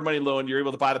with a hard money loan, you're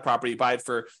able to buy the property, buy it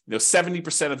for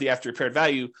 70% of the after repaired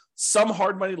value. Some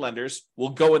hard money lenders will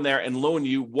go in there and loan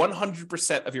you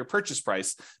 100% of your purchase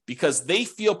price because they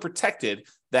feel protected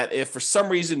that if for some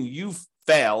reason you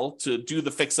fail to do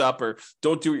the fix up or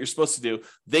don't do what you're supposed to do,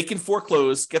 they can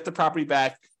foreclose, get the property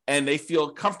back, and they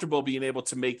feel comfortable being able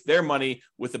to make their money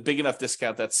with a big enough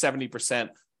discount that's 70%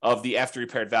 of the after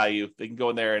repaired value. They can go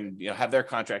in there and have their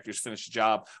contractors finish the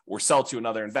job or sell to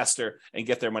another investor and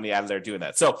get their money out of there doing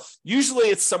that. So usually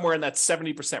it's somewhere in that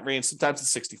 70% range. Sometimes it's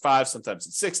 65, sometimes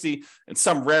it's 60. In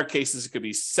some rare cases, it could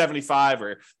be 75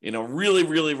 or, really,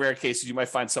 really rare cases, you might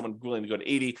find someone willing to go to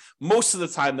 80. Most of the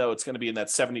time, though, it's going to be in that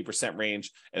 70% range.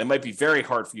 And it might be very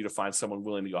hard for you to find someone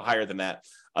willing to go higher than that.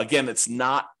 Again, it's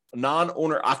not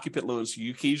non-owner occupant loans.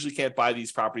 You usually can't buy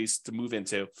these properties to move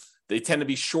into. They tend to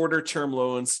be shorter term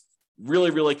loans,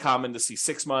 really, really common to see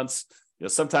 6 months.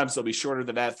 Sometimes they'll be shorter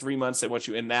than that, 3 months. They want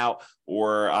you in and out.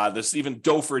 Or there's even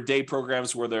dough for a day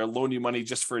programs where they'll loan you money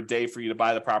just for a day for you to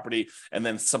buy the property and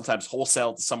then sometimes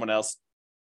wholesale to someone else.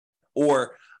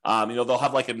 Or They'll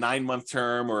have like a 9-month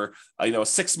term or a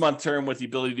 6-month term with the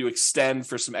ability to extend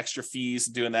for some extra fees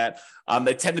and doing that.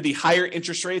 They tend to be higher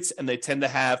interest rates, and they tend to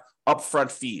have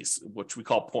upfront fees, which we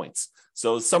call points.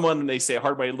 So someone, they say a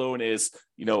hard money loan is,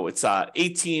 it's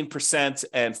 18%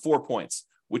 and 4 points,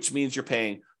 which means you're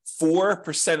paying 4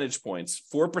 percentage points,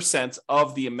 4%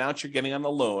 of the amount you're getting on the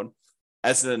loan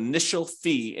as an initial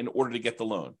fee in order to get the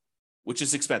loan, which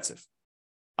is expensive.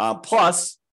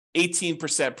 Plus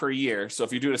 18% per year. So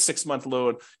if you're doing a 6-month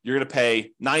loan, you're going to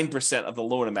pay 9% of the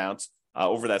loan amount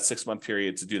over that 6-month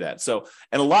period to do that. So,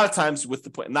 and a lot of times with the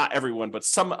point, not everyone, but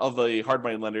some of the hard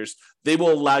money lenders, they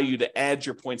will allow you to add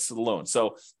your points to the loan.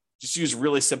 So just use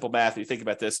really simple math. If you think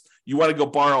about this, you want to go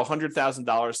borrow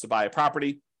 $100,000 to buy a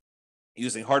property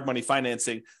using hard money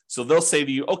financing. So they'll say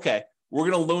to you, okay, we're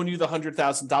going to loan you the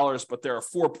 $100,000, but there are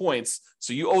 4 points.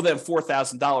 So you owe them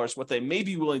 $4,000. What they may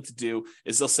be willing to do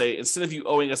is they'll say, instead of you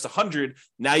owing us 100,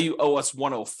 now you owe us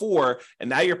 104. And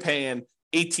now you're paying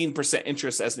 18%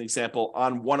 interest, as an example,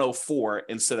 on 104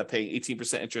 instead of paying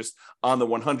 18% interest on the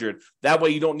 100. That way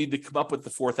you don't need to come up with the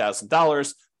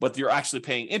 $4,000, but you're actually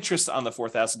paying interest on the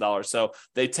 $4,000. So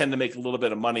they tend to make a little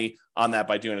bit of money on that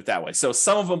by doing it that way. So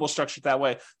some of them will structure it that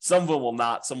way. Some of them will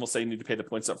not. Some will say you need to pay the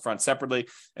points up front separately,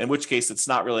 in which case it's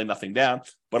not really nothing down.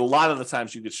 But a lot of the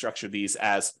times you could structure these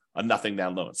as a nothing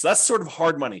down loan. So that's sort of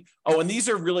hard money. Oh, and these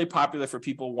are really popular for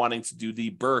people wanting to do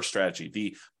the BRRRR strategy,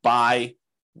 the buy,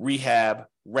 rehab,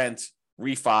 rent,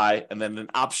 refi, and then an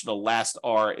optional last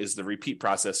R is the repeat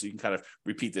process. So you can kind of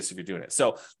repeat this if you're doing it.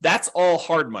 So that's all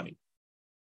hard money.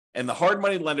 And the hard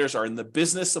money lenders are in the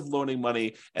business of loaning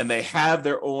money, and they have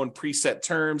their own preset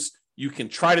terms. You can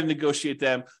try to negotiate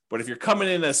them, but if you're coming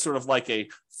in as sort of like a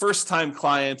first-time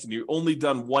client and you've only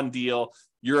done one deal,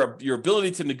 your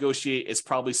ability to negotiate is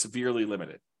probably severely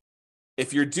limited.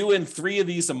 If you're doing 3 of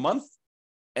these a month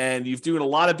and you've doing a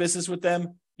lot of business with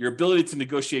them, your ability to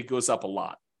negotiate goes up a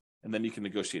lot, and then you can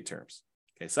negotiate terms.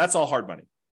 Okay, so that's all hard money.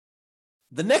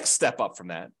 The next step up from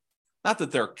that, not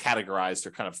that they're categorized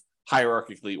or kind of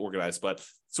hierarchically organized, but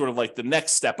sort of like the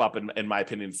next step up, in my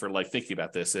opinion, for like thinking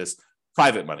about this is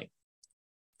private money.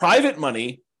 Private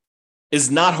money is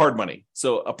not hard money.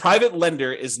 So a private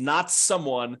lender is not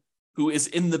someone who is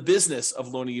in the business of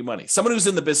loaning you money. Someone who's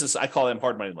in the business, I call them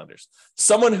hard money lenders.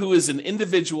 Someone who is an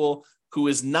individual who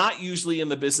is not usually in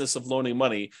the business of loaning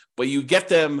money, but you get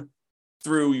them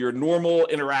through your normal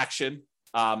interaction.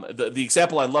 The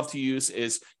example I love to use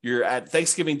is you're at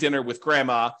Thanksgiving dinner with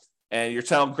grandma, and you're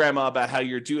telling grandma about how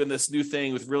you're doing this new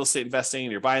thing with real estate investing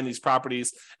and you're buying these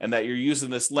properties and that you're using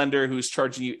this lender who's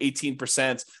charging you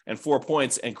 18% and 4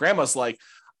 points. And grandma's like,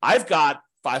 I've got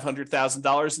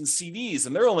 $500,000 in CDs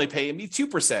and they're only paying me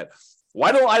 2%.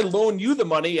 Why don't I loan you the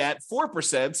money at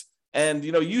 4%? And,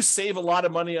 you save a lot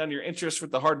of money on your interest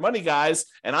with the hard money guys,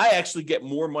 and I actually get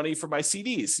more money for my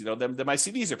CDs, than my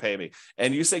CDs are paying me.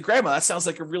 And you say, Grandma, that sounds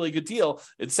like a really good deal.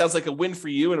 It sounds like a win for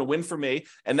you and a win for me.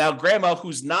 And now Grandma,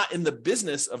 who's not in the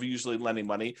business of usually lending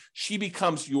money, she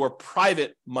becomes your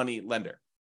private money lender,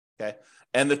 okay?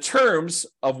 And the terms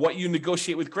of what you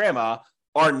negotiate with Grandma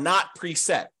are not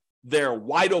preset. They're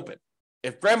wide open.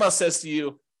 If Grandma says to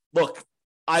you, look,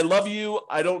 I love you.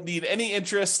 I don't need any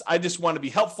interest. I just want to be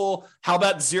helpful. How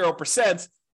about 0%?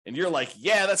 And you're like,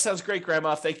 yeah, that sounds great,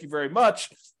 Grandma. Thank you very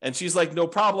much. And she's like, no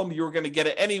problem. You were going to get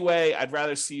it anyway. I'd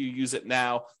rather see you use it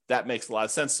now. That makes a lot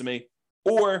of sense to me.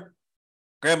 Or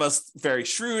Grandma's very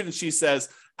shrewd and she says,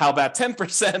 how about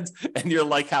 10%? And you're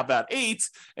like, how about 8?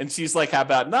 And she's like, how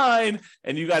about 9?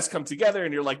 And you guys come together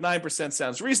and you're like, 9%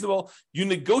 sounds reasonable. You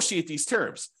negotiate these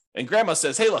terms. And Grandma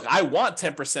says, hey, look, I want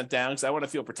 10% down because I want to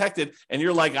feel protected. And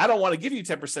you're like, I don't want to give you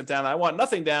 10% down. I want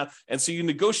nothing down. And so you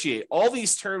negotiate. All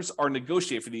these terms are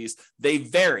negotiated for these. They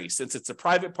vary since it's a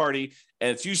private party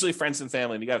and it's usually friends and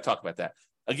family. And you got to talk about that.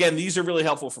 Again, these are really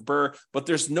helpful for BRRRR, but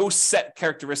there's no set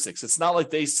characteristics. It's not like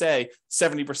they say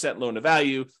 70% loan to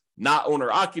value, not owner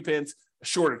occupant,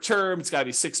 shorter term. It's got to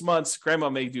be 6 months. Grandma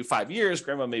may do 5 years.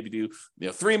 Grandma maybe do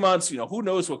 3 months. Who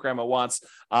knows what grandma wants?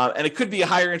 And it could be a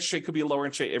higher interest rate, could be a lower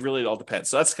interest rate. It really all depends.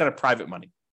 So that's kind of private money.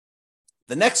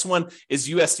 The next one is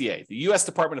USDA. The U.S.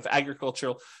 Department of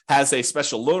Agriculture has a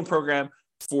special loan program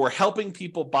for helping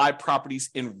people buy properties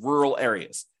in rural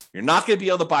areas. You're not going to be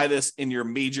able to buy this in your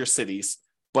major cities,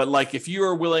 but like if you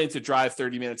are willing to drive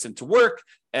 30 minutes into work,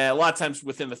 and a lot of times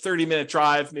within a 30-minute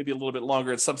drive, maybe a little bit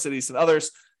longer in some cities than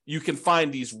others, you can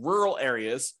find these rural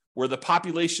areas where the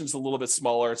population's a little bit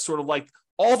smaller. It's sort of like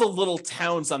all the little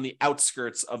towns on the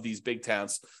outskirts of these big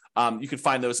towns. You can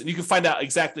find those, and you can find out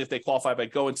exactly if they qualify by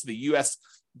going to the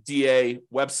USDA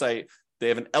website. They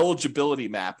have an eligibility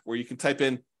map where you can type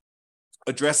in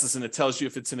addresses and it tells you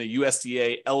if it's in a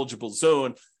USDA eligible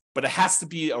zone. but it has to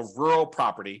be a rural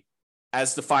property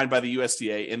as defined by the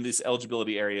USDA in these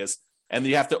eligibility areas. And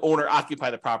you have to own or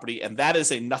occupy the property, and that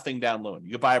is a nothing down loan.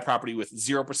 You can buy a property with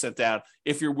 0% down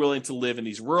if you're willing to live in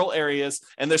these rural areas,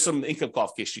 and there's some income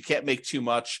qualification. You can't make too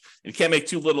much, and you can't make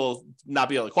too little, not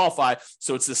be able to qualify.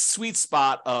 So it's a sweet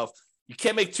spot of you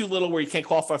can't make too little where you can't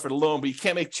qualify for the loan, but you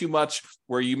can't make too much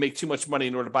where you make too much money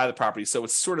in order to buy the property. So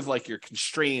it's sort of like you're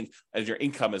constrained as your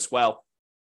income as well.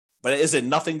 But it is a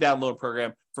nothing down loan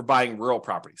program for buying rural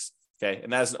properties, okay?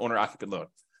 And that is an owner-occupant loan.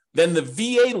 Then the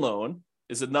VA loan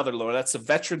is another loan. That's a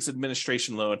Veterans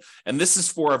Administration loan. And this is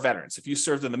for veterans. If you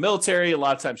served in the military, a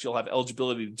lot of times you'll have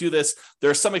eligibility to do this. There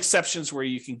are some exceptions where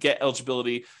you can get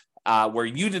eligibility where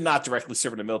you did not directly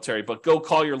serve in the military, but go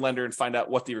call your lender and find out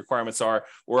what the requirements are.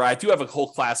 Or I do have a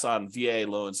whole class on VA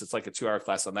loans. It's like a 2-hour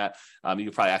class on that. You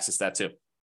can probably access that too.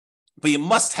 But you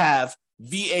must have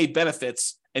VA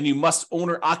benefits and you must own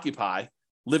or occupy,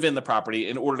 live in the property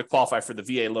in order to qualify for the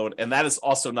VA loan. And that is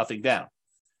also nothing down.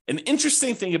 An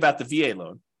interesting thing about the VA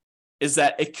loan is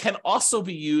that it can also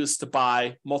be used to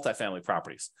buy multifamily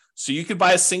properties. So you could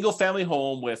buy a single family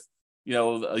home with, a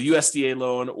USDA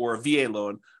loan or a VA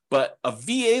loan, but a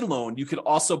VA loan, you could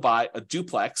also buy a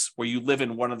duplex where you live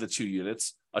in one of the 2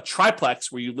 units, a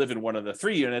triplex where you live in one of the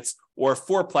 3 units, or a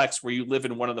fourplex where you live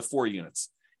in one of the 4 units.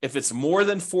 If it's more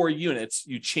than 4 units,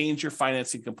 you change your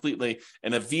financing completely,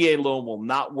 and a VA loan will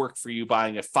not work for you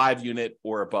buying a 5-unit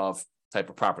or above type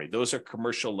of property. Those are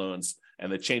commercial loans,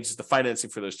 and it changes the financing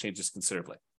for those changes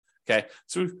considerably. Okay,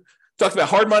 so we talked about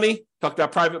hard money, talked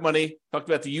about private money, talked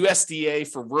about the USDA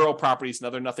for rural properties,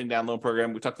 another nothing down loan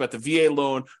program. We talked about the VA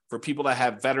loan for people that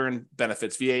have veteran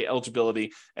benefits, VA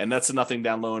eligibility, and that's a nothing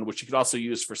down loan, which you could also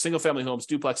use for single family homes,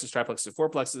 duplexes, triplexes, and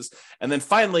fourplexes. And then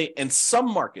finally, in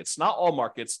some markets, not all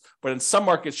markets, but in some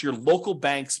markets, your local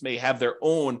banks may have their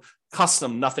own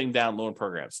custom nothing down loan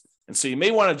programs. And so you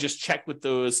may want to just check with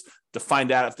those to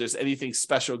find out if there's anything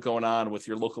special going on with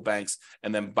your local banks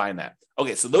and then buying that.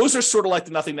 Okay, so those are sort of like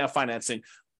the nothing down financing.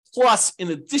 Plus, in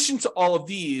addition to all of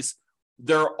these,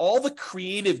 there are all the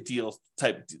creative deal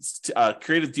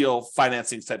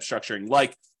financing type structuring,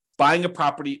 like buying a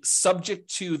property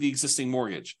subject to the existing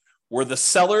mortgage, where the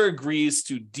seller agrees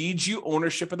to deed you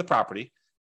ownership of the property.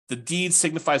 The deed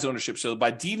signifies ownership. So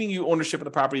by deeding you ownership of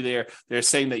the property, they're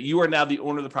saying that you are now the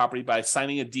owner of the property by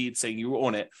signing a deed saying you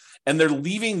own it. And they're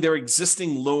leaving their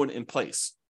existing loan in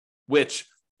place, which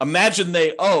imagine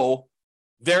they owe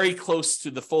very close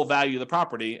to the full value of the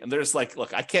property. And they're just like,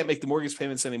 look, I can't make the mortgage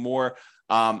payments anymore.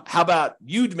 How about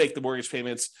you make the mortgage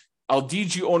payments? I'll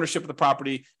deed you ownership of the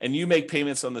property and you make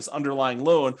payments on this underlying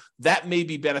loan. That may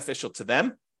be beneficial to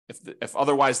them if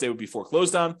otherwise they would be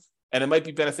foreclosed on. And it might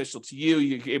be beneficial to you.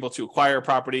 You're able to acquire a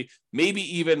property,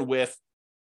 maybe even with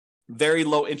very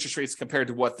low interest rates compared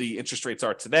to what the interest rates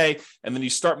are today. And then you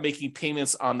start making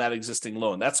payments on that existing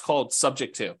loan. That's called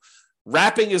subject to.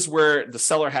 Wrapping is where the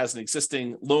seller has an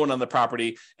existing loan on the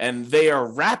property and they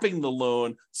are wrapping the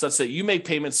loan such that you make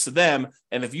payments to them.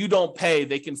 And if you don't pay,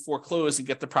 they can foreclose and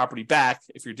get the property back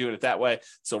if you're doing it that way.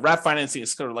 So wrap financing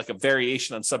is sort of like a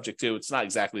variation on subject to. It's not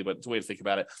exactly, but it's a way to think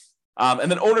about it.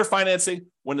 And then owner financing,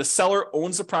 when the seller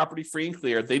owns the property free and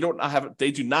clear, they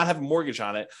do not have a mortgage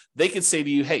on it. They can say to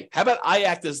you, hey, how about I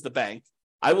act as the bank?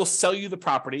 I will sell you the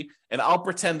property and I'll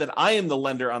pretend that I am the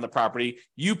lender on the property.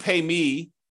 You pay me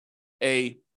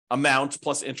a amount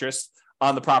plus interest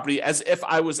on the property as if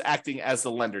I was acting as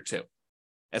the lender too.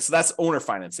 And so that's owner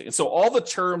financing. And so all the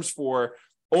terms for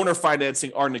owner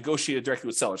financing are negotiated directly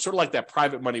with sellers, sort of like that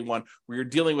private money one where you're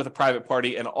dealing with a private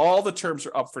party and all the terms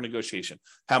are up for negotiation.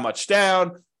 How much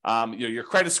down, your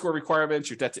credit score requirements,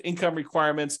 your debt to income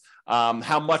requirements,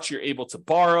 how much you're able to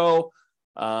borrow.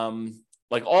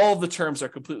 Like all of the terms are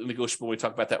completely negotiable when we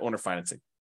talk about that owner financing.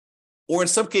 Or in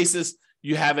some cases,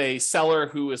 you have a seller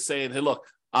who is saying, hey, look,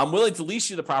 I'm willing to lease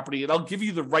you the property and I'll give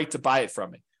you the right to buy it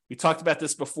from me. We talked about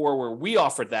this before where we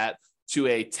offered that to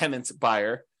a tenant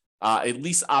buyer. A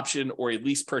lease option or a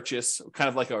lease purchase, kind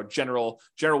of like our general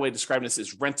way of describing this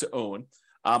is rent to own.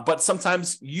 But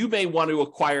sometimes you may want to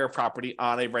acquire a property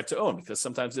on a rent to own because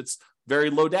sometimes it's very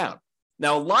low down.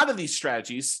 Now, a lot of these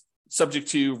strategies, subject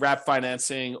to wrap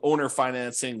financing, owner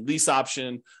financing, lease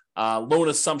option, loan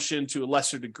assumption to a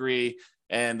lesser degree,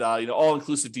 and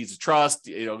all-inclusive deeds of trust,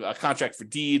 a contract for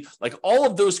deed, like all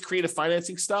of those creative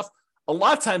financing stuff, a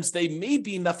lot of times they may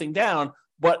be nothing down,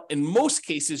 but in most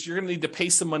cases, you're going to need to pay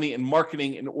some money in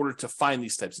marketing in order to find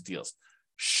these types of deals.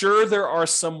 Sure, there are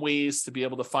some ways to be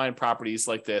able to find properties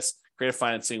like this, creative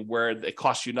financing, where it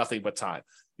costs you nothing but time.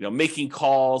 making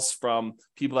calls from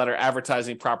people that are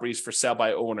advertising properties for sale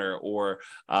by owner, or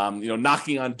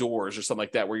knocking on doors or something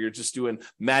like that, where you're just doing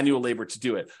manual labor to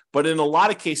do it. But in a lot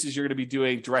of cases, you're going to be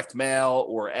doing direct mail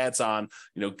or ads on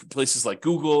places like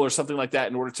Google or something like that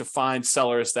in order to find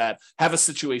sellers that have a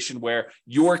situation where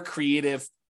your creative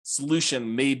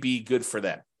solution may be good for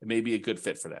them. It may be a good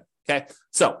fit for them. Okay,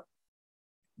 so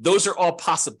those are all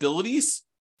possibilities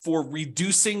for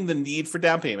reducing the need for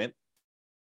down payment.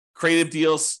 Creative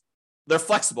deals, they're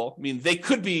flexible. I mean, they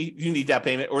could be you need down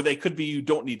payment, or they could be you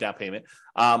don't need down payment.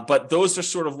 But those are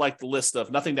sort of like the list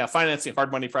of nothing down financing,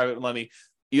 hard money, private money,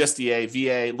 USDA,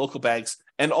 VA, local banks,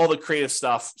 and all the creative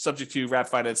stuff subject to wrap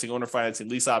financing, owner financing,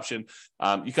 lease option.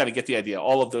 You kind of get the idea,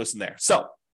 all of those in there. So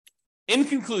in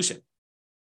conclusion,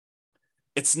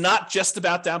 it's not just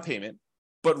about down payment,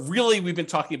 but really we've been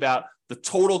talking about the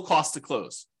total cost to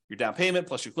close. Your down payment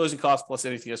plus your closing costs plus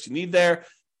anything else you need there,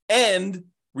 and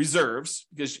reserves,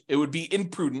 because it would be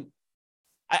imprudent.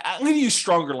 I'm going to use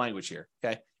stronger language here,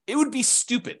 okay? It would be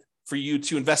stupid for you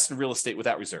to invest in real estate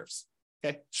without reserves,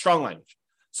 okay? Strong language.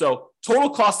 So total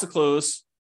cost to close,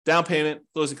 down payment,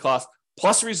 closing costs,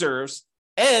 plus reserves.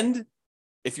 And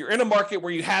if you're in a market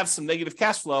where you have some negative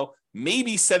cash flow,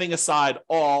 maybe setting aside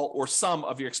all or some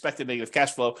of your expected negative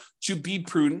cash flow to be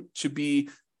prudent, to be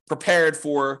prepared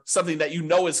for something that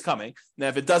is coming. Now,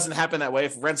 if it doesn't happen that way,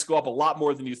 if rents go up a lot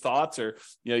more than you thought, or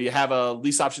you have a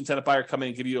lease option tenant buyer come in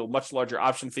and give you a much larger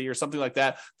option fee or something like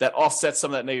that, that offsets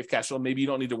some of that negative cash flow, maybe you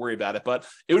don't need to worry about it. But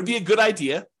it would be a good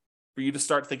idea for you to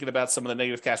start thinking about some of the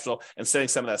negative cash flow and setting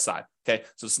some of that aside. Okay,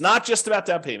 so it's not just about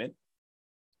down payment.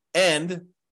 And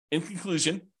in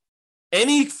conclusion,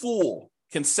 any fool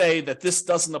can say that this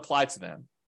doesn't apply to them,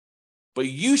 but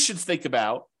you should think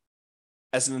about,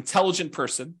 as an intelligent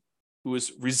person who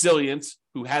is resilient,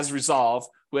 who has resolve,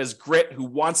 who has grit, who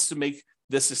wants to make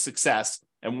this a success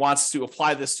and wants to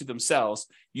apply this to themselves,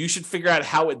 you should figure out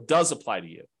how it does apply to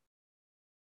you.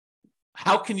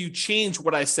 How can you change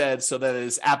what I said so that it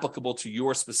is applicable to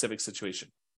your specific situation?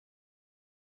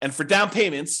 And for down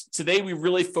payments, today we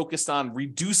really focused on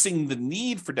reducing the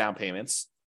need for down payments.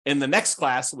 In the next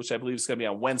class, which I believe is going to be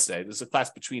on Wednesday, there's a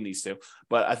class between these two,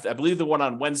 but I believe the one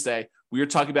on Wednesday, we were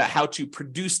talking about how to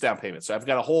produce down payments. So I've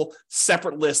got a whole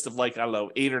separate list of 8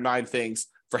 or 9 things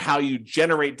for how you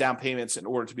generate down payments in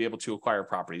order to be able to acquire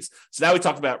properties. So now we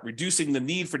talked about reducing the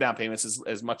need for down payments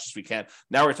as much as we can.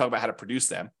 Now we're talking about how to produce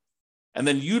them, and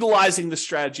then utilizing the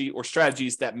strategy or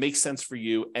strategies that make sense for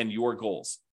you and your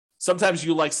goals. Sometimes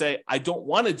you say, I don't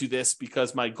want to do this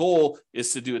because my goal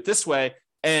is to do it this way,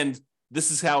 and this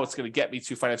is how it's going to get me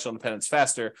to financial independence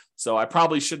faster. So I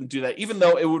probably shouldn't do that, even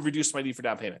though it would reduce my need for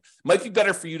down payment. It might be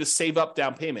better for you to save up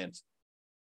down payment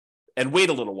and wait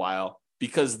a little while,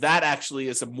 because that actually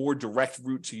is a more direct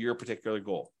route to your particular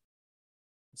goal.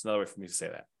 That's another way for me to say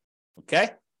that.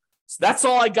 Okay? So that's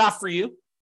all I got for you.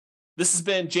 This has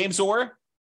been James Orr.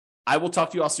 I will talk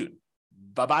to you all soon.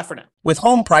 Bye-bye for now. With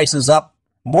home prices up,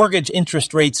 mortgage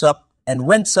interest rates up, and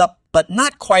rents up, but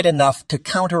not quite enough to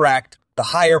counteract the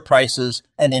higher prices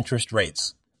and interest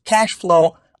rates, cash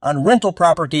flow on rental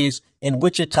properties in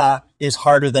Wichita is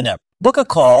harder than ever. Book a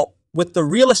call with the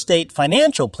Real Estate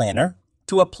Financial Planner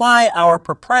to apply our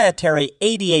proprietary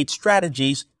 88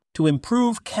 strategies to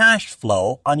improve cash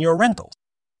flow on your rentals.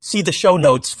 See the show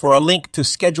notes for a link to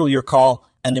schedule your call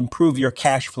and improve your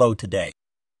cash flow today.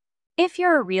 If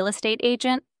you're a real estate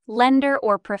agent, lender,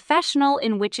 or professional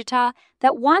in Wichita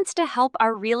that wants to help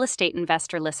our real estate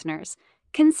investor listeners,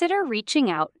 consider reaching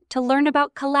out to learn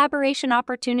about collaboration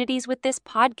opportunities with this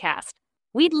podcast.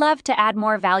 We'd love to add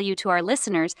more value to our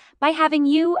listeners by having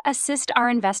you assist our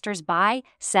investors buy,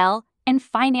 sell, and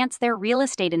finance their real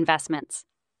estate investments.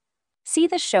 See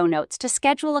the show notes to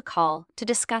schedule a call to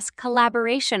discuss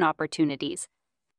collaboration opportunities.